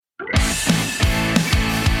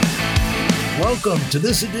Welcome to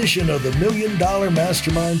this edition of the $1 Million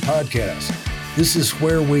Mastermind Podcast. This is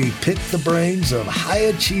where we pick the brains of high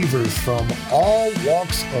achievers from all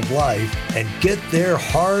walks of life and get their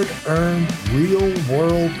hard-earned,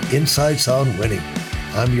 real-world insights on winning.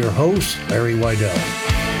 I'm your host, Larry Weidel.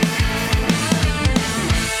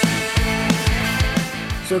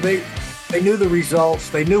 So they knew the results,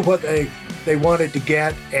 they knew what they wanted to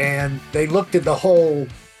get, and they looked at the whole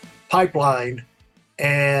pipeline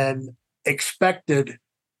and expected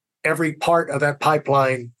every part of that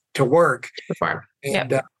pipeline to work.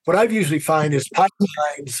 And what I've usually find is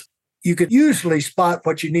pipelines, you can usually spot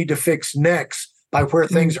what you need to fix next by where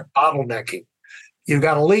things are bottlenecking. You've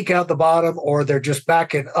got a leak out the bottom, or they're just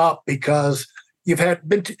backing up because you've had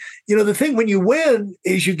been, the thing when you win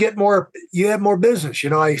is you have more business.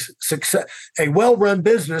 A well-run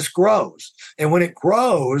business grows. And when it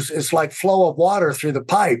grows, it's like flow of water through the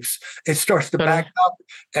pipes. It starts to back up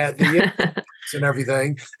at the end and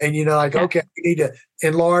everything. And okay, we need to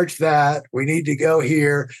enlarge that. We need to go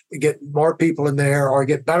here, get more people in there or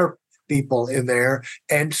get better people in there.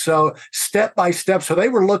 And so step by step, so they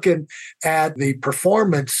were looking at the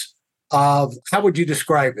performance of, how would you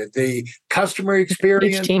describe it? The customer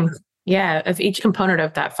experience? Each team. Yeah, of each component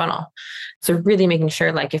of that funnel. So really making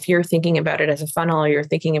sure, like if you're thinking about it as a funnel or you're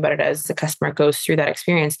thinking about it as the customer goes through that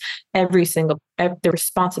experience, the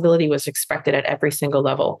responsibility was expected at every single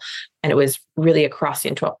level. And it was really across the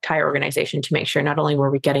entire organization to make sure not only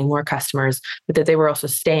were we getting more customers, but that they were also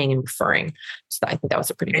staying and referring. So I think that was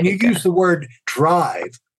a pretty big. And you use the word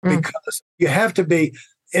drive because you have to be,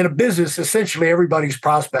 in a business, essentially everybody's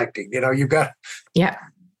prospecting. You've got,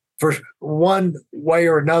 for one way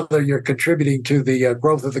or another, you're contributing to the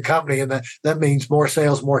growth of the company, and that means more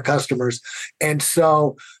sales, more customers. And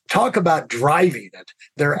so talk about driving it.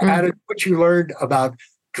 What you learned about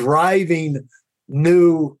driving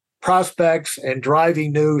new prospects and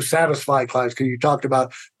driving new satisfied clients, because you talked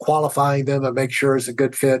about qualifying them and make sure it's a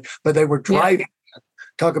good fit, but they were driving it.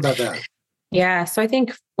 Talk about that. Yeah. So I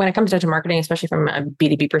think when it comes down to marketing, especially from a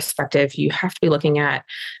B2B perspective, you have to be looking at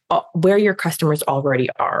where your customers already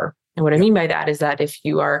are. And what I mean by that is that if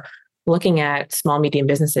you are looking at small, medium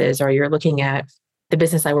businesses, or you're looking at the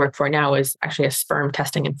business I work for now is actually a sperm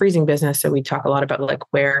testing and freezing business. So we talk a lot about like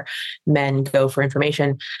where men go for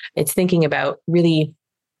information. It's thinking about really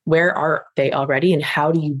where are they already and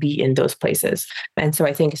how do you be in those places? And so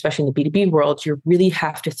I think, especially in the B2B world, you really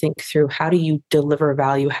have to think through how do you deliver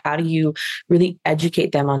value? How do you really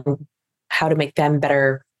educate them on how to make them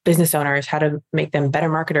better business owners, how to make them better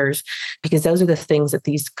marketers? Because those are the things that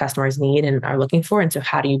these customers need and are looking for. And so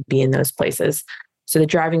how do you be in those places? So the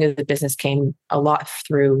driving of the business came a lot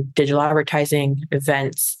through digital advertising,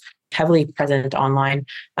 events, heavily present online,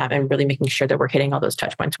 and really making sure that we're hitting all those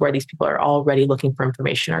touch points where these people are already looking for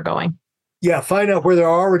information or going. Yeah, find out where they're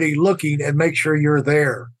already looking and make sure you're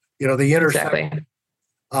there. The intersection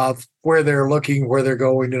of where they're looking, where they're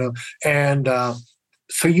going. And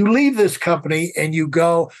so you leave this company and you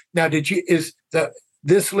go. Now, is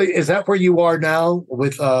that where you are now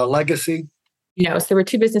with Legacy? So there were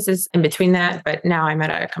two businesses in between that, but now I'm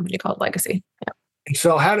at a company called Legacy. Yeah. And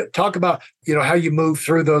so talk about, how you move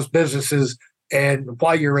through those businesses and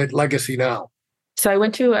why you're at Legacy now. So I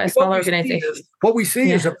went to a small organization. What we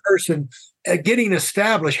see is a person getting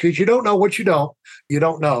established, because you don't know what you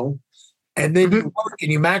don't know. And then you work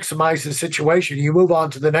and you maximize the situation. You move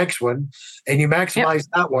on to the next one and you maximize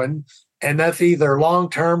that one. And that's either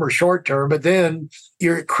long-term or short-term, but then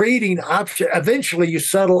you're creating options. Eventually you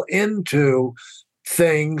settle into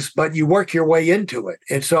things, but you work your way into it.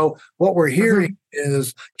 And so what we're hearing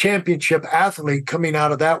is championship athlete coming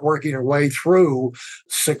out of that, working her way through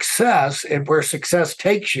success and where success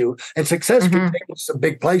takes you. And success can take you to some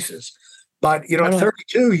big places. But, at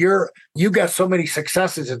 32, you got so many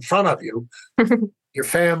successes in front of you. Your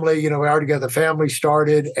family, we already got the family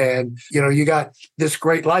started, and, you got this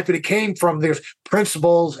great life. But it came from there's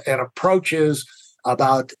principles and approaches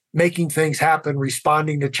about making things happen,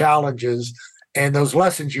 responding to challenges, and those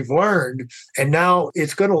lessons you've learned. And now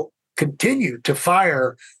it's going to continue to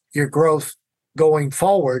fire your growth going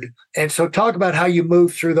forward. And so talk about how you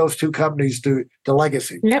move through those two companies to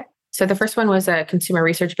Legacy. Yep. So the first one was a consumer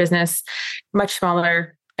research business, much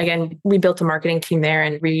smaller. Again, we built a marketing team there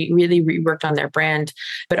and we really reworked on their brand,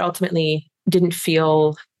 but ultimately didn't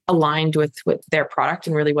feel aligned with their product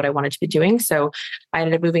and really what I wanted to be doing. So I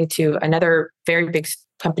ended up moving to another very big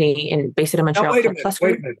company based in Montreal. Now, wait a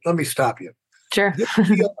minute. Let me stop you. Sure.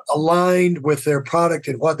 Feel aligned with their product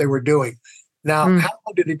and what they were doing. Now, how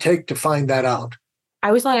long did it take to find that out?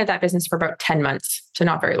 I was only at that business for about 10 months, so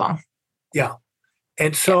not very long. Yeah.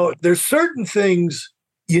 And so there's certain things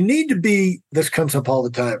you need to be, this comes up all the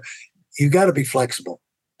time. You got to be flexible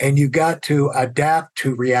and you got to adapt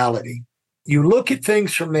to reality. You look at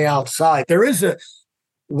things from the outside. There is a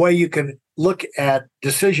way you can look at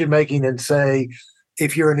decision making and say,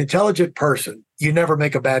 if you're an intelligent person, you never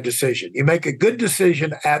make a bad decision. You make a good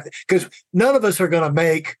decision because none of us are going to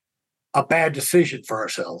make a bad decision for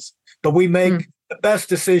ourselves, but we make the best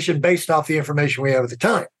decision based off the information we have at the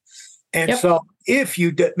time. And so if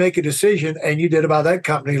you make a decision and you did about that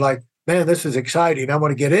company, like, man, this is exciting, I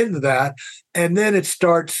want to get into that. And then it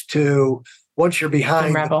starts to, once you're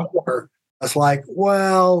behind the door, it's like,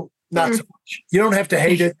 well, not so much. You don't have to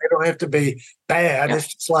hate it. They don't have to be bad.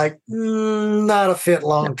 It's just like, not a fit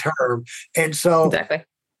long term. And so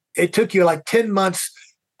it took you like 10 months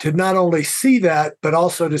to not only see that, but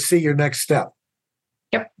also to see your next step.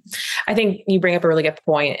 Yep. I think you bring up a really good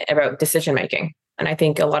point about decision making. And I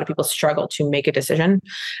think a lot of people struggle to make a decision,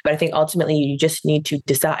 but I think ultimately you just need to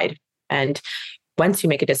decide. And once you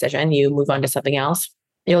make a decision, you move on to something else.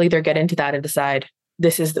 You'll either get into that and decide,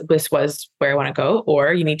 this was where I want to go,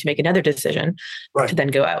 or you need to make another decision to then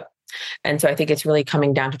go out. And so I think it's really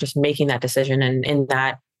coming down to just making that decision. And in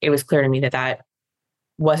that, it was clear to me that that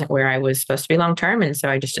wasn't where I was supposed to be long-term. And so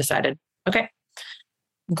I just decided, okay,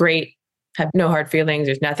 great. Have no hard feelings.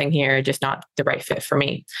 There's nothing here, just not the right fit for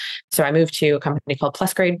me. So I moved to a company called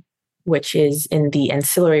PlusGrade, which is in the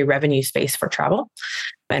ancillary revenue space for travel.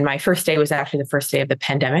 And my first day was actually the first day of the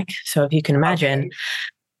pandemic. So if you can imagine,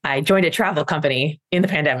 I joined a travel company in the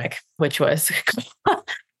pandemic, which was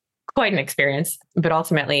quite an experience. But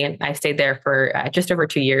ultimately, I stayed there for just over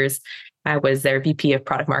 2 years. I was their VP of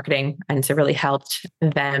product marketing. And so really helped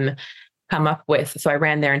them come up with, so I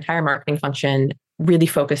ran their entire marketing function, really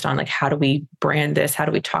focused on like, how do we brand this? How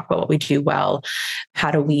do we talk about what we do well?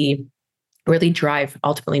 How do we really drive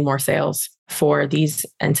ultimately more sales for these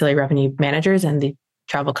ancillary revenue managers and the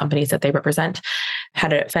travel companies that they represent?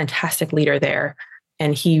 Had a fantastic leader there.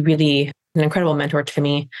 And he really, an incredible mentor to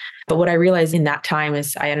me. But what I realized in that time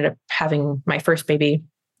is I ended up having my first baby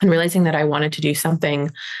and realizing that I wanted to do something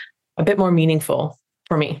a bit more meaningful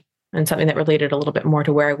for me and something that related a little bit more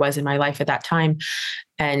to where I was in my life at that time.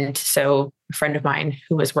 And so a friend of mine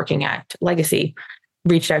who was working at Legacy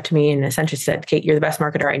reached out to me and essentially said, Kate, you're the best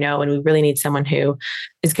marketer I know. And we really need someone who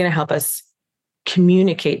is going to help us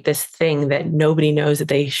communicate this thing that nobody knows that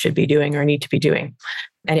they should be doing or need to be doing.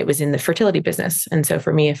 And it was in the fertility business. And so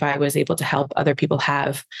for me, if I was able to help other people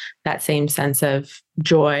have that same sense of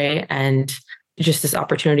joy and just this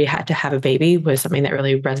opportunity to have a baby was something that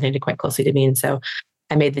really resonated quite closely to me. And so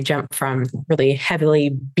I made the jump from really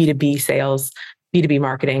heavily B2B sales, B2B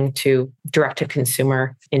marketing to direct to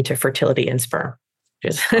consumer into fertility and sperm,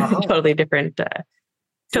 which is totally different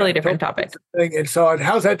topic. And so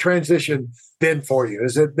how's that transition been for you?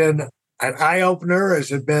 Has it been an eye-opener?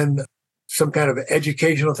 Has it been some kind of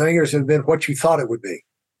educational thing, or has it been what you thought it would be?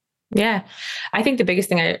 Yeah. I think the biggest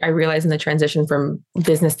thing I realized in the transition from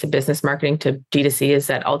business to business marketing to D2C is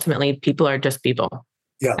that ultimately people are just people.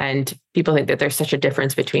 Yeah. And people think that there's such a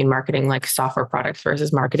difference between marketing like software products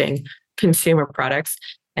versus marketing consumer products.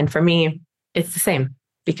 And for me, it's the same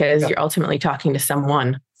because you're ultimately talking to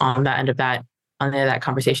someone on the end of that, on the end of that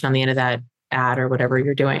conversation, on the end of that ad or whatever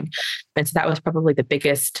you're doing. And so that was probably the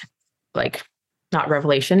biggest, like, not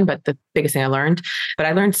revelation, but the biggest thing I learned. But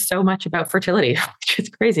I learned so much about fertility, which is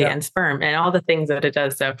crazy, and sperm and all the things that it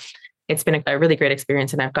does. So it's been a really great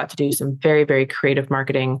experience. And I've got to do some very, very creative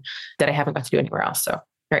marketing that I haven't got to do anywhere else. So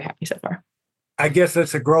very happy so far. I guess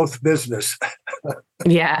that's a growth business.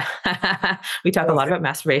 Yeah. We talk a lot about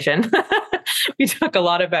masturbation. We talk a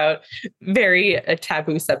lot about very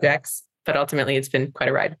taboo subjects, but ultimately it's been quite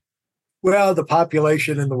a ride. Well, the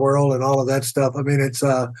population in the world and all of that stuff. I mean, it's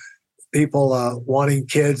people wanting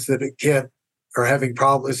kids that can't or having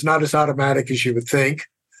problems. It's not as automatic as you would think.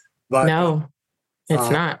 But no, it's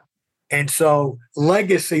not. And so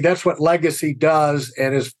Legacy, that's what Legacy does.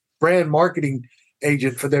 And as brand marketing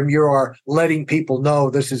agent for them, you are letting people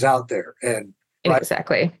know this is out there. And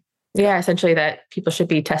exactly. Yeah, essentially that people should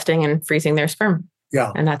be testing and freezing their sperm.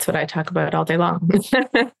 Yeah. And that's what I talk about all day long.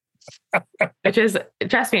 Which is,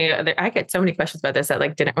 trust me, I get so many questions about this at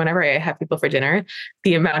like dinner. Whenever I have people for dinner,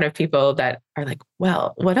 the amount of people that are like,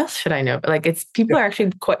 well, what else should I know? Like it's people are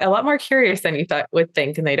actually quite a lot more curious than you would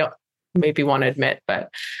think, and they don't maybe want to admit,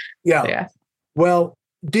 but yeah. Well,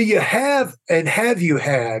 do you have you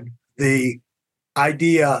had the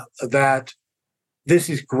idea that this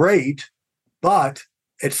is great, but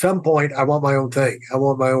at some point I want my own thing. I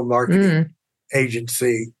want my own marketing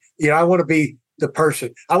agency. I want to be the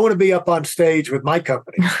person. I want to be up on stage with my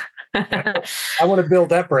company. I want to build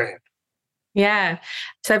that brand. Yeah.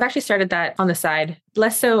 So I've actually started that on the side,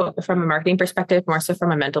 less so from a marketing perspective, more so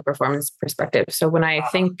from a mental performance perspective. So when I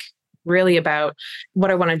think really about what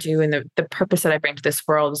I want to do and the purpose that I bring to this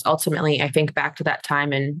world is ultimately, I think back to that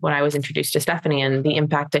time and when I was introduced to Stephanie and the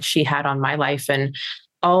impact that she had on my life and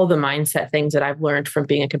all the mindset things that I've learned from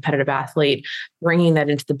being a competitive athlete, bringing that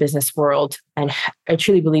into the business world. And I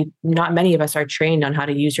truly believe not many of us are trained on how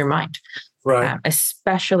to use your mind, Right.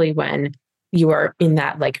 especially when you are in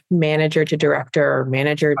that like manager to director or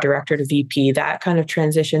manager, director to VP, that kind of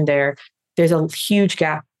transition there. There's a huge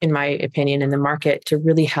gap, in my opinion, in the market to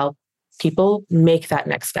really help people make that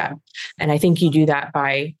next step. And I think you do that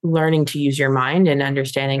by learning to use your mind and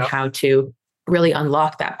understanding how to really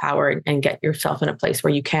unlock that power and get yourself in a place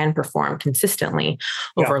where you can perform consistently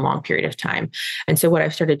over a long period of time. And so what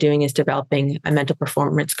I've started doing is developing a mental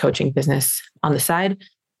performance coaching business on the side.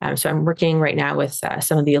 So I'm working right now with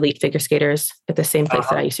some of the elite figure skaters at the same place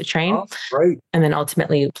that I used to train. Great. And then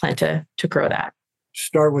ultimately plan to grow that.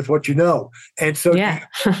 Start with what you know. And so you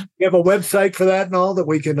have a website for that and all that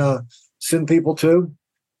we can send people to?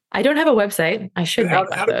 I don't have a website. I should make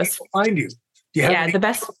one of those. People find you? The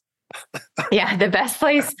best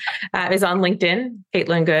place is on LinkedIn,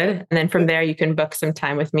 Katelyn Good. And then from there, you can book some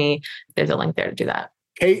time with me. There's a link there to do that.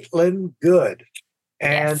 Katelyn Good.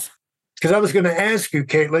 And because I was going to ask you,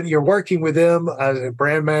 Katelyn, you're working with them as a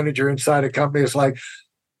brand manager inside a company. It's like,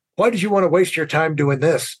 why did you want to waste your time doing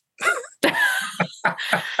this?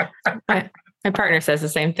 My partner says the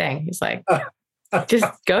same thing. He's like, just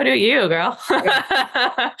go do you, girl.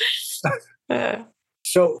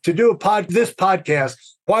 So to do this podcast,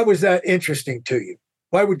 why was that interesting to you?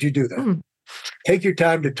 Why would you do that? Take your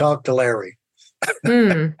time to talk to Larry.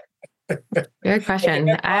 Good question.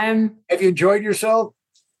 Have you enjoyed yourself?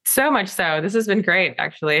 So much so. This has been great,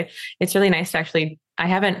 actually. It's really nice to I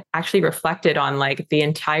haven't actually reflected on like the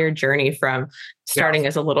entire journey from starting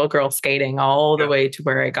as a little girl skating all the way to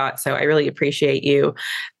where I got. So I really appreciate you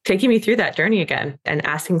taking me through that journey again and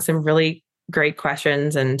asking some really great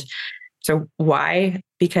questions. And so why?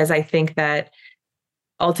 Because I think that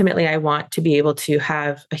ultimately I want to be able to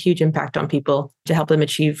have a huge impact on people to help them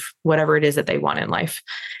achieve whatever it is that they want in life.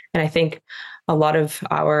 And I think a lot of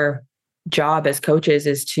our job as coaches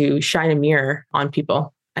is to shine a mirror on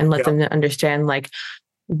people and let them understand like,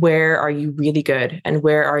 where are you really good and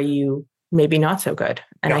where are you maybe not so good?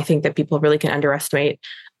 And I think that people really can underestimate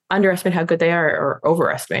how good they are or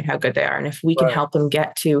overestimate how good they are. And if we can help them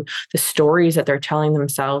get to the stories that they're telling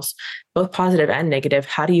themselves, both positive and negative,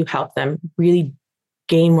 how do you help them really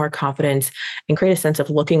gain more confidence and create a sense of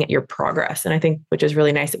looking at your progress? And I think, which is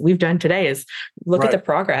really nice that we've done today, is look at the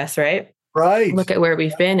progress, right? Right. Look at where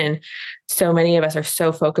we've been. And so many of us are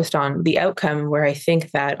so focused on the outcome, where I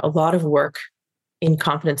think that a lot of work in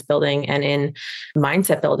confidence building and in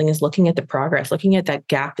mindset building is looking at the progress, looking at that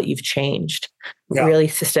gap that you've changed really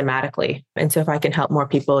systematically. And so if I can help more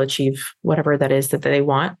people achieve whatever that is that they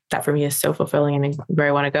want, that for me is so fulfilling and where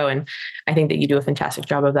I want to go. And I think that you do a fantastic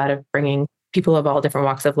job of that, of bringing people of all different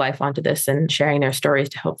walks of life onto this and sharing their stories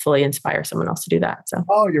to hopefully inspire someone else to do that. So,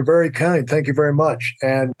 you're very kind. Thank you very much.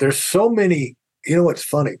 And there's so many, what's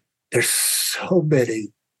funny? There's so many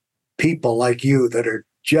people like you that are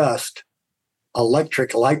just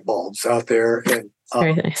electric light bulbs out there and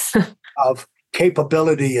very nice. of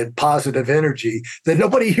capability and positive energy that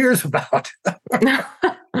nobody hears about.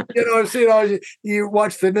 You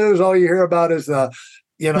watch the news, all you hear about is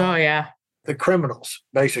the criminals,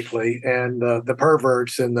 basically, and the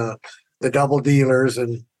perverts and the double dealers.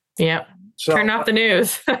 And so, turn off the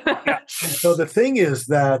news. So the thing is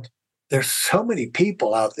that there's so many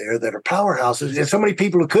people out there that are powerhouses and so many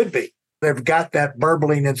people who could be. They've got that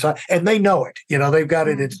burbling inside and they know it. They've got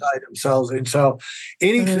it inside themselves. And so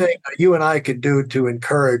anything you and I could do to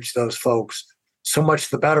encourage those folks, so much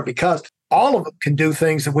the better, because all of them can do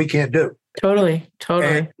things that we can't do. Totally.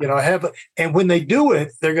 And when they do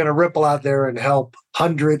it, they're going to ripple out there and help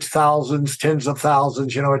hundreds, thousands, tens of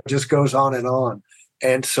thousands. It just goes on and on.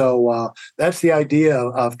 And so that's the idea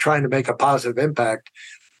of trying to make a positive impact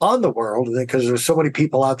on the world, because there's so many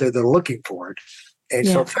people out there that are looking for it. And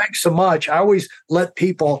so thanks so much. I always let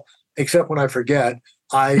people, except when I forget,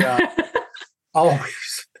 I've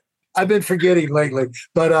been forgetting lately,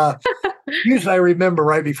 but usually I remember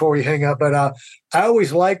right before we hang up. But I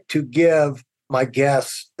always like to give my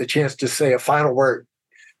guests the chance to say a final word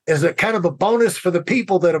as a kind of a bonus for the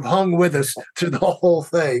people that have hung with us through the whole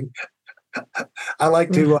thing. I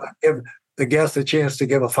like to give the guests a chance to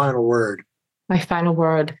give a final word. My final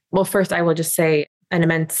word. Well, first, I will just say an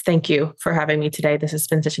immense thank you for having me today. This has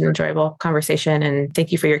been such an enjoyable conversation. And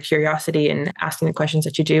thank you for your curiosity and asking the questions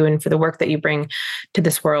that you do and for the work that you bring to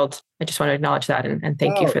this world. I just want to acknowledge that and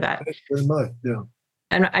thank you for that. Thank you very much. Yeah.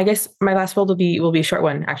 And I guess my last word will be a short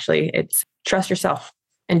one, actually. It's trust yourself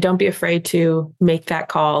and don't be afraid to make that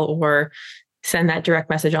call or send that direct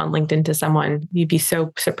message on LinkedIn to someone. You'd be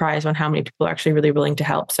so surprised on how many people are actually really willing to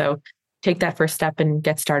help. So take that first step and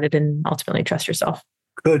get started and ultimately trust yourself.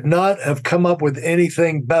 Could not have come up with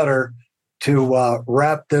anything better to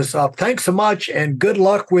wrap this up. Thanks so much, and good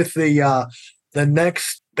luck with the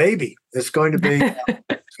next baby. It's going to be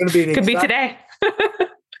Could be today.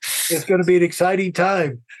 It's going to be an exciting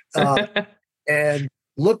time, and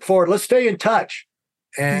look forward. Let's stay in touch,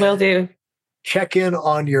 and will do. Check in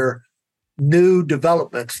on your new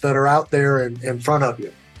developments that are out there in front of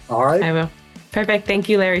you. All right. I will. Perfect. Thank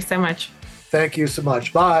you, Larry, so much. Thank you so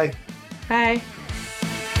much. Bye. Bye.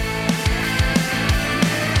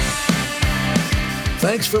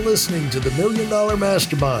 Thanks for listening to the $1 Million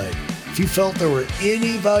Mastermind. If you felt there were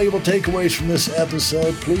any valuable takeaways from this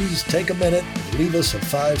episode, please take a minute and leave us a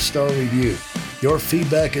 5-star review. Your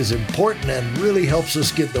feedback is important and really helps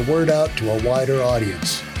us get the word out to a wider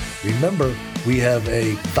audience. Remember, we have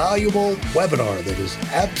a valuable webinar that is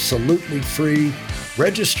absolutely free.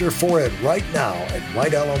 Register for it right now at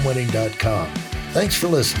whitealumwinning.com. Thanks for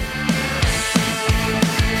listening.